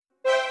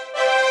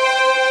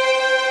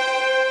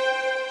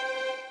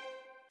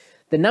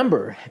The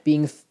number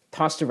being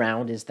tossed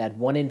around is that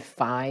 1 in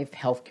 5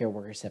 healthcare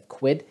workers have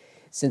quit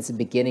since the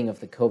beginning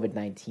of the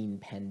COVID-19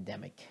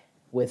 pandemic,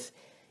 with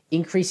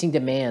increasing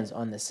demands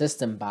on the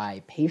system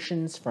by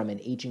patients from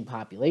an aging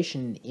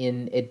population.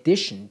 In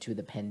addition to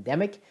the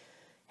pandemic,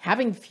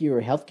 having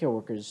fewer healthcare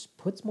workers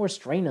puts more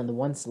strain on the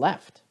ones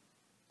left,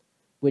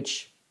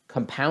 which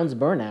compounds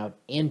burnout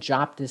and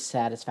job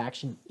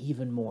dissatisfaction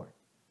even more.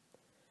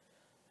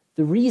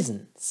 The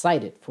reason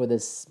cited for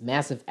this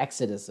massive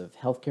exodus of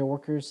healthcare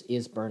workers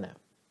is burnout.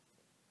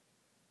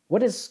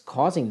 What is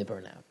causing the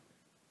burnout?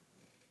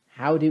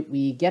 How did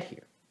we get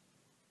here?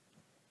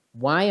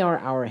 Why are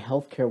our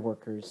healthcare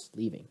workers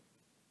leaving?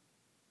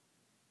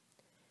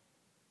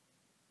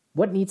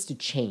 What needs to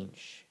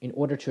change in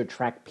order to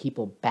attract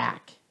people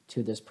back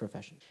to this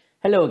profession?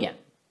 Hello again.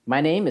 My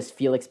name is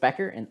Felix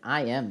Becker, and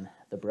I am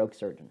the Broke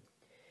Surgeon.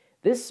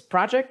 This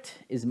project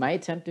is my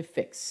attempt to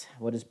fix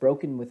what is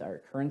broken with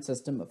our current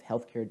system of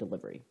healthcare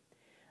delivery.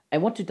 I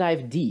want to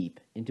dive deep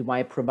into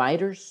why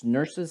providers,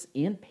 nurses,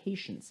 and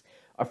patients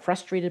are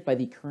frustrated by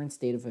the current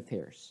state of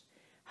affairs,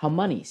 how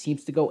money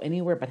seems to go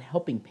anywhere but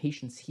helping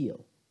patients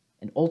heal,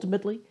 and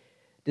ultimately,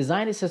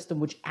 design a system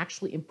which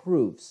actually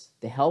improves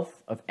the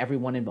health of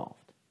everyone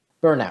involved.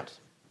 Burnout.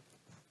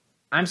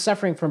 I'm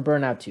suffering from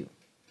burnout too.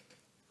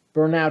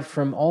 Burnout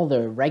from all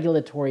the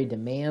regulatory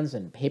demands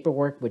and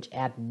paperwork which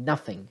add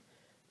nothing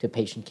to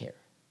patient care.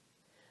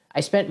 I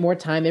spent more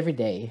time every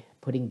day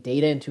putting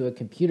data into a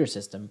computer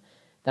system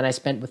than I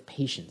spent with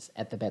patients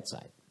at the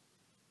bedside.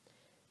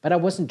 But I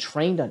wasn't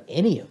trained on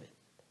any of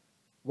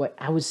it.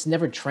 I was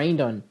never trained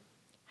on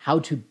how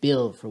to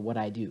bill for what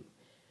I do,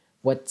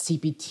 what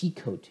CPT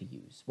code to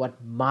use,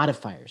 what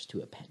modifiers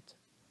to append.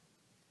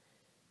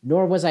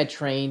 Nor was I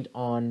trained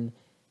on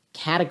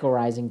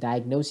categorizing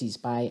diagnoses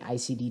by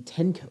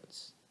ICD-10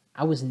 codes.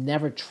 I was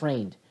never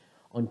trained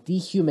on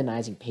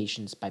dehumanizing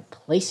patients by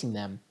placing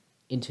them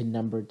into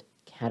numbered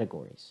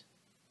categories.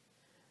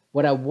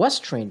 What I was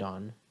trained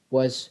on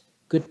was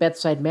good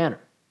bedside manner,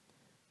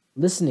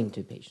 listening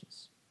to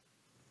patients,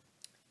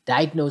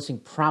 diagnosing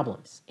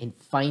problems, and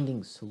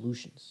finding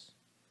solutions.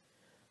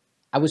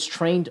 I was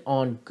trained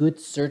on good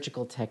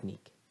surgical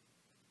technique.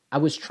 I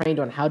was trained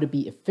on how to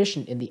be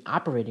efficient in the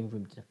operating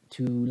room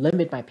to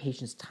limit my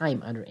patient's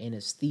time under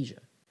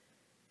anesthesia.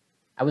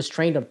 I was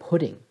trained on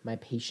putting my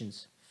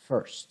patients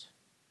first,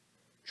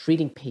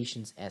 treating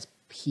patients as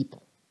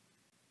people.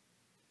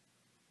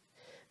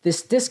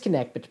 This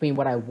disconnect between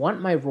what I want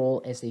my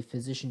role as a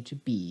physician to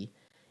be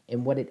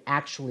and what it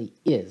actually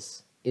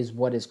is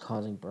what is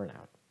causing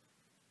burnout.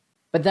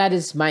 But that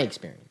is my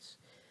experience.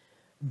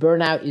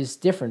 Burnout is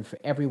different for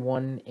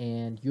everyone,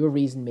 and your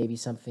reason may be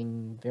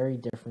something very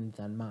different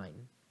than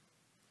mine.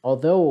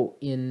 Although,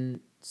 in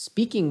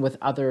speaking with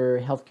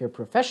other healthcare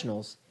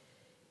professionals,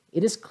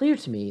 it is clear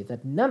to me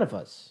that none of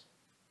us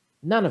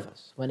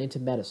went into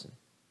medicine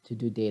to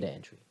do data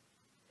entry,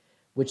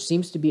 which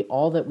seems to be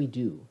all that we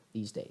do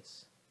these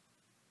days.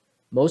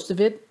 Most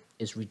of it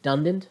is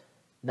redundant,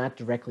 not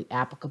directly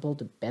applicable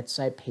to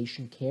bedside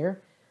patient care,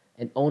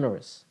 and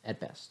onerous at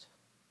best.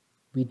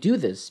 We do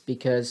this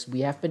because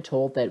we have been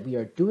told that we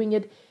are doing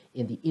it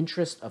in the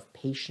interest of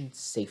patient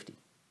safety.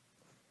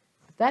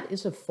 But that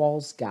is a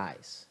false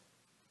guise.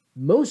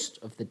 Most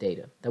of the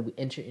data that we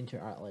enter into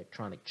our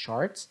electronic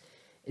charts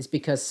is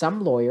because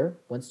some lawyer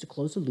wants to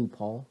close a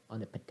loophole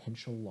on a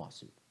potential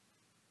lawsuit.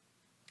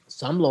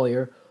 Some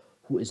lawyer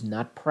who is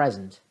not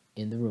present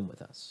in the room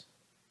with us.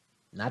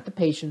 Not the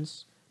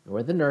patients,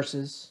 nor the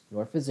nurses,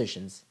 nor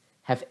physicians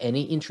have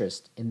any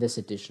interest in this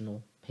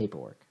additional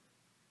paperwork.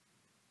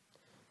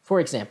 For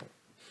example,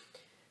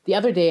 the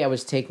other day I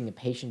was taking a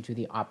patient to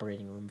the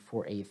operating room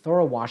for a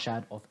thorough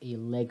washout of a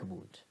leg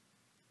wound.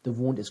 The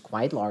wound is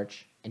quite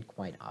large and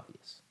quite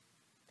obvious.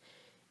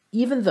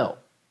 Even though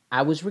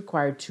I was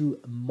required to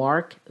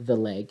mark the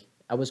leg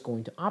I was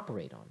going to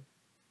operate on,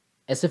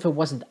 as if it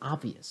wasn't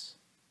obvious,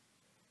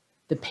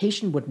 the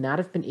patient would not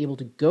have been able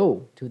to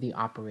go to the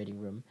operating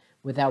room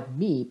without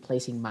me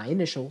placing my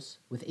initials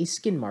with a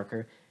skin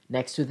marker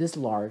next to this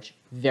large,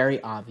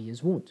 very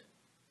obvious wound.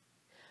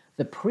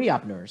 The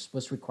pre-op nurse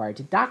was required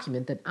to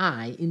document that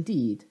I,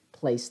 indeed,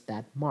 placed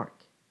that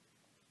mark.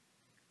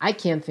 I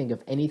can't think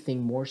of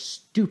anything more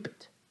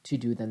stupid to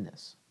do than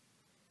this.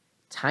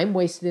 Time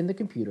wasted in the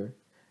computer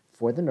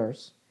for the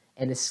nurse,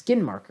 and a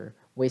skin marker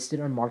wasted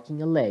on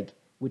marking a leg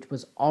which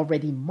was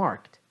already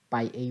marked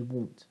by a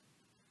wound.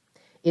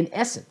 In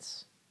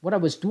essence, what I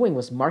was doing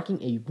was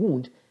marking a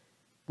wound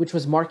which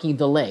was marking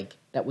the leg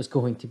that was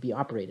going to be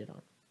operated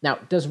on. Now,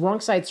 does wrong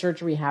side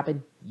surgery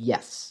happen?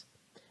 Yes.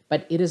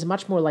 But it is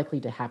much more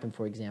likely to happen,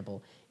 for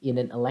example, in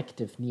an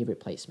elective knee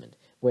replacement,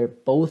 where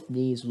both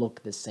knees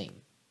look the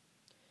same.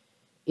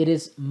 It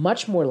is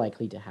much more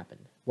likely to happen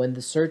when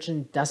the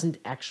surgeon doesn't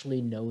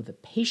actually know the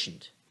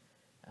patient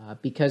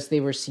because they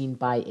were seen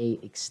by an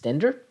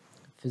extender,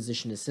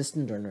 physician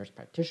assistant or nurse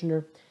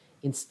practitioner,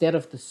 instead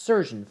of the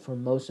surgeon for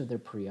most of their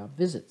pre-op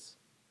visits.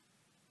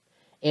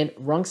 And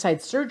wrong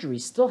side surgery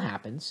still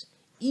happens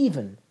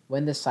even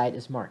when the site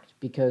is marked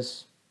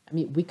because,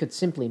 we could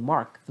simply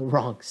mark the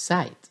wrong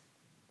site.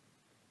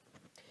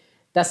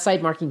 Does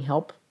site marking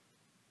help?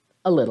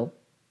 A little.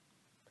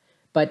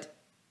 But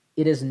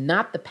it is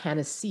not the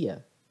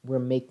panacea we're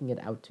making it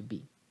out to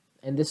be.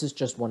 And this is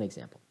just one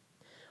example.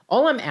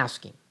 All I'm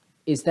asking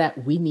is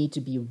that we need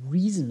to be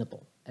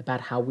reasonable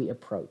about how we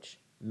approach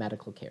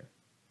medical care.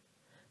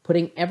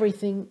 Putting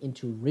everything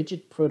into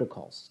rigid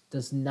protocols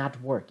does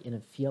not work in a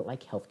field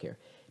like healthcare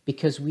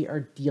because we are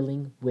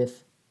dealing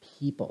with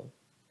people.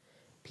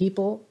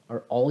 People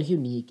are all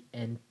unique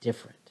and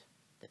different.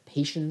 The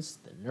patients,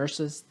 the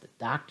nurses, the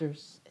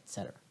doctors,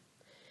 etc.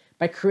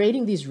 By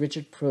creating these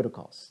rigid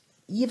protocols,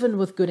 even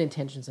with good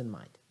intentions in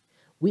mind,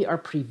 we are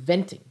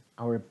preventing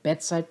our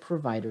bedside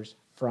providers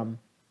from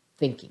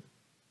thinking.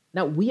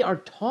 Now, we are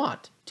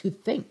taught to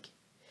think.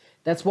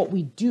 That's what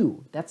we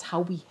do. That's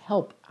how we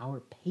help our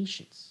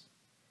patients.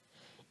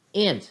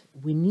 And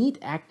we need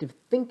active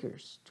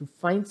thinkers to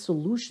find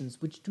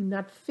solutions which do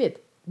not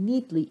fit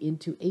neatly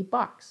into a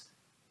box.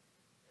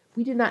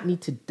 We do not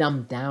need to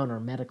dumb down our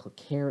medical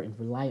care and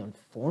rely on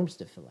forms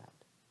to fill out.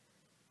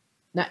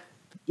 Now,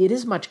 it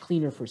is much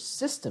cleaner for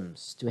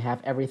systems to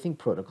have everything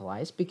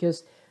protocolized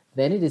because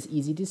then it is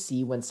easy to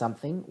see when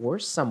something or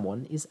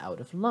someone is out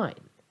of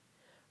line.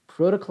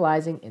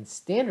 Protocolizing and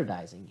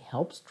standardizing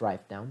helps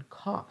drive down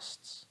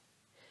costs.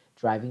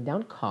 Driving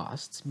down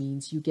costs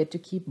means you get to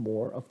keep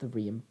more of the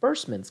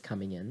reimbursements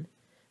coming in,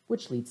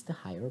 which leads to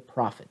higher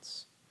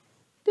profits.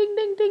 Ding,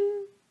 ding,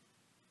 ding.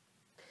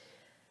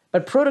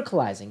 But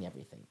protocolizing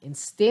everything and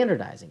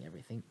standardizing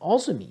everything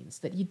also means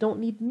that you don't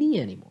need me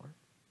anymore.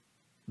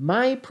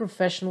 My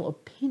professional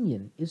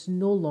opinion is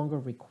no longer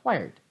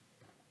required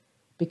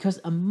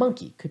because a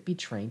monkey could be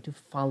trained to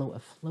follow a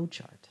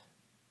flowchart.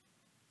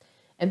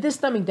 And this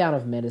dumbing down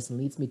of medicine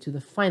leads me to the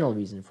final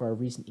reason for our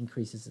recent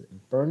increases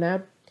in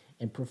burnout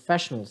and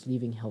professionals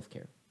leaving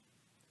healthcare.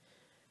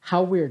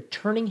 How we're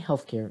turning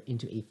healthcare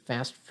into a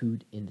fast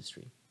food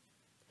industry.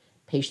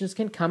 Patients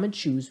can come and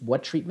choose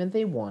what treatment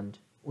they want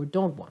or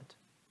don't want.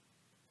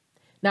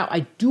 Now,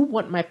 I do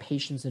want my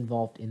patients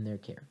involved in their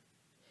care,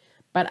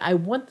 but I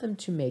want them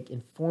to make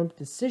informed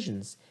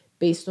decisions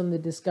based on the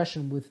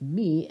discussion with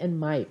me and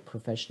my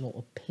professional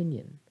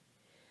opinion.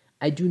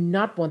 I do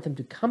not want them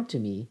to come to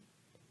me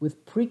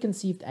with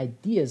preconceived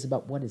ideas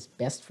about what is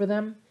best for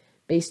them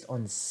based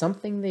on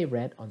something they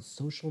read on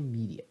social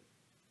media.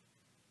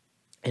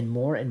 And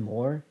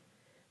more,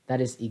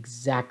 that is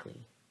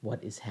exactly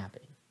what is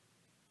happening.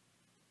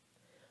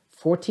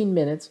 14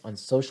 minutes on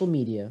social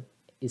media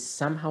is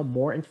somehow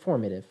more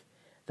informative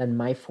than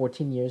my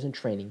 14 years in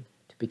training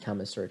to become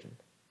a surgeon.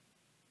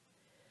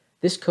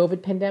 This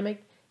COVID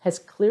pandemic has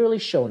clearly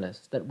shown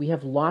us that we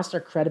have lost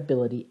our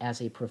credibility as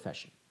a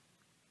profession.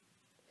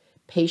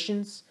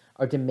 Patients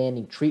are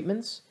demanding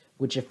treatments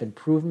which have been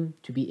proven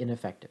to be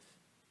ineffective.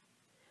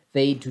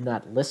 They do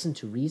not listen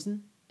to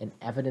reason and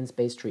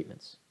evidence-based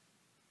treatments.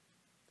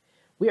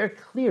 We are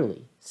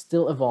clearly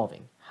still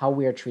evolving how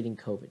we are treating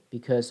COVID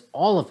because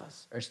all of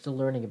us are still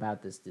learning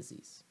about this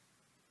disease.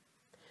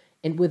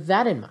 And with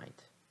that in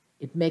mind,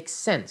 it makes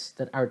sense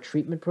that our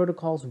treatment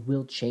protocols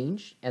will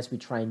change as we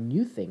try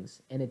new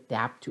things and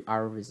adapt to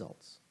our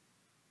results.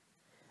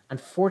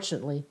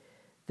 Unfortunately,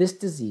 this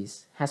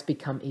disease has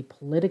become a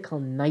political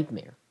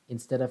nightmare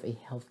instead of a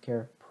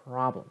healthcare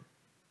problem.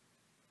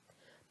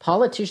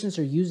 Politicians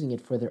are using it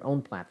for their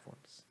own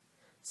platforms.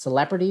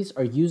 Celebrities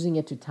are using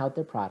it to tout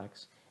their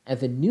products, and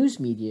the news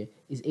media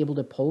is able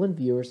to pull in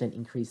viewers and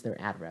increase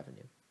their ad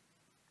revenue.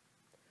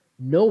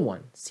 No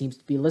one seems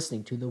to be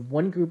listening to the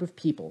one group of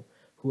people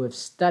who have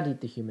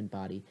studied the human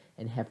body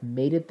and have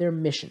made it their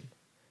mission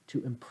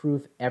to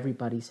improve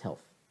everybody's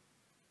health,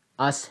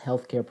 us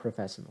healthcare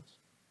professionals.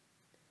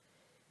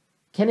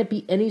 Can it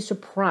be any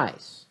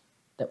surprise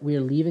that we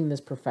are leaving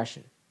this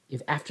profession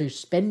if after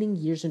spending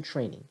years in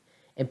training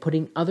and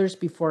putting others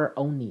before our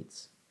own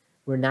needs,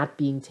 we're not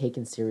being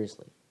taken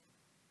seriously?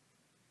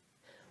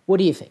 What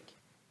do you think?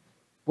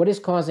 What is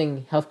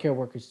causing healthcare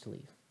workers to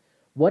leave?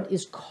 What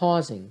is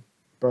causing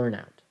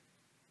burnout?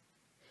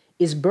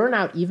 Is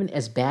burnout even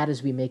as bad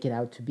as we make it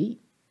out to be?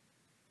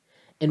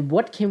 And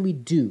what can we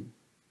do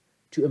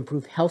to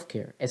improve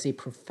healthcare as a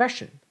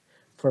profession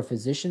for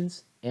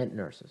physicians and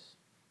nurses?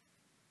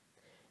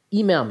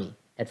 Email me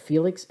at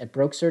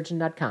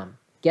felix@brokesurgeon.com.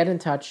 Get in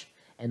touch,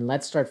 and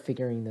let's start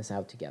figuring this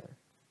out together.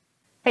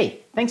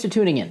 Hey, thanks for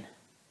tuning in.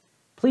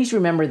 Please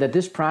remember that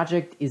this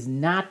project is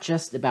not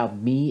just about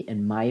me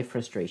and my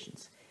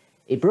frustrations.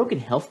 A broken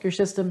healthcare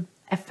system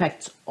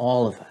affects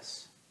all of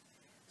us.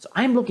 So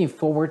I'm looking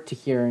forward to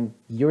hearing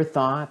your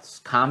thoughts,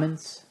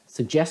 comments,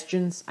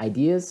 suggestions,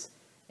 ideas,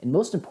 and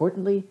most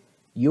importantly,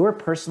 your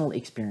personal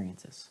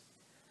experiences.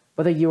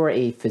 Whether you are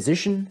a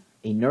physician,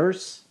 a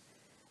nurse,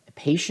 a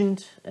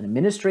patient, an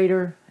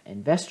administrator,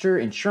 investor,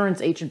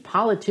 insurance agent,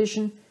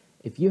 politician,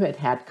 if you had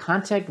had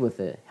contact with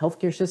the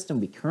healthcare system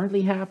we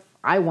currently have,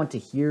 I want to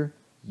hear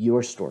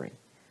your story.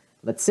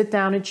 Let's sit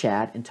down and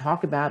chat and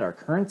talk about our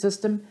current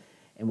system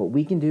and what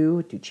we can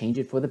do to change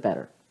it for the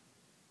better.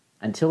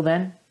 Until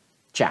then,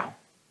 ciao.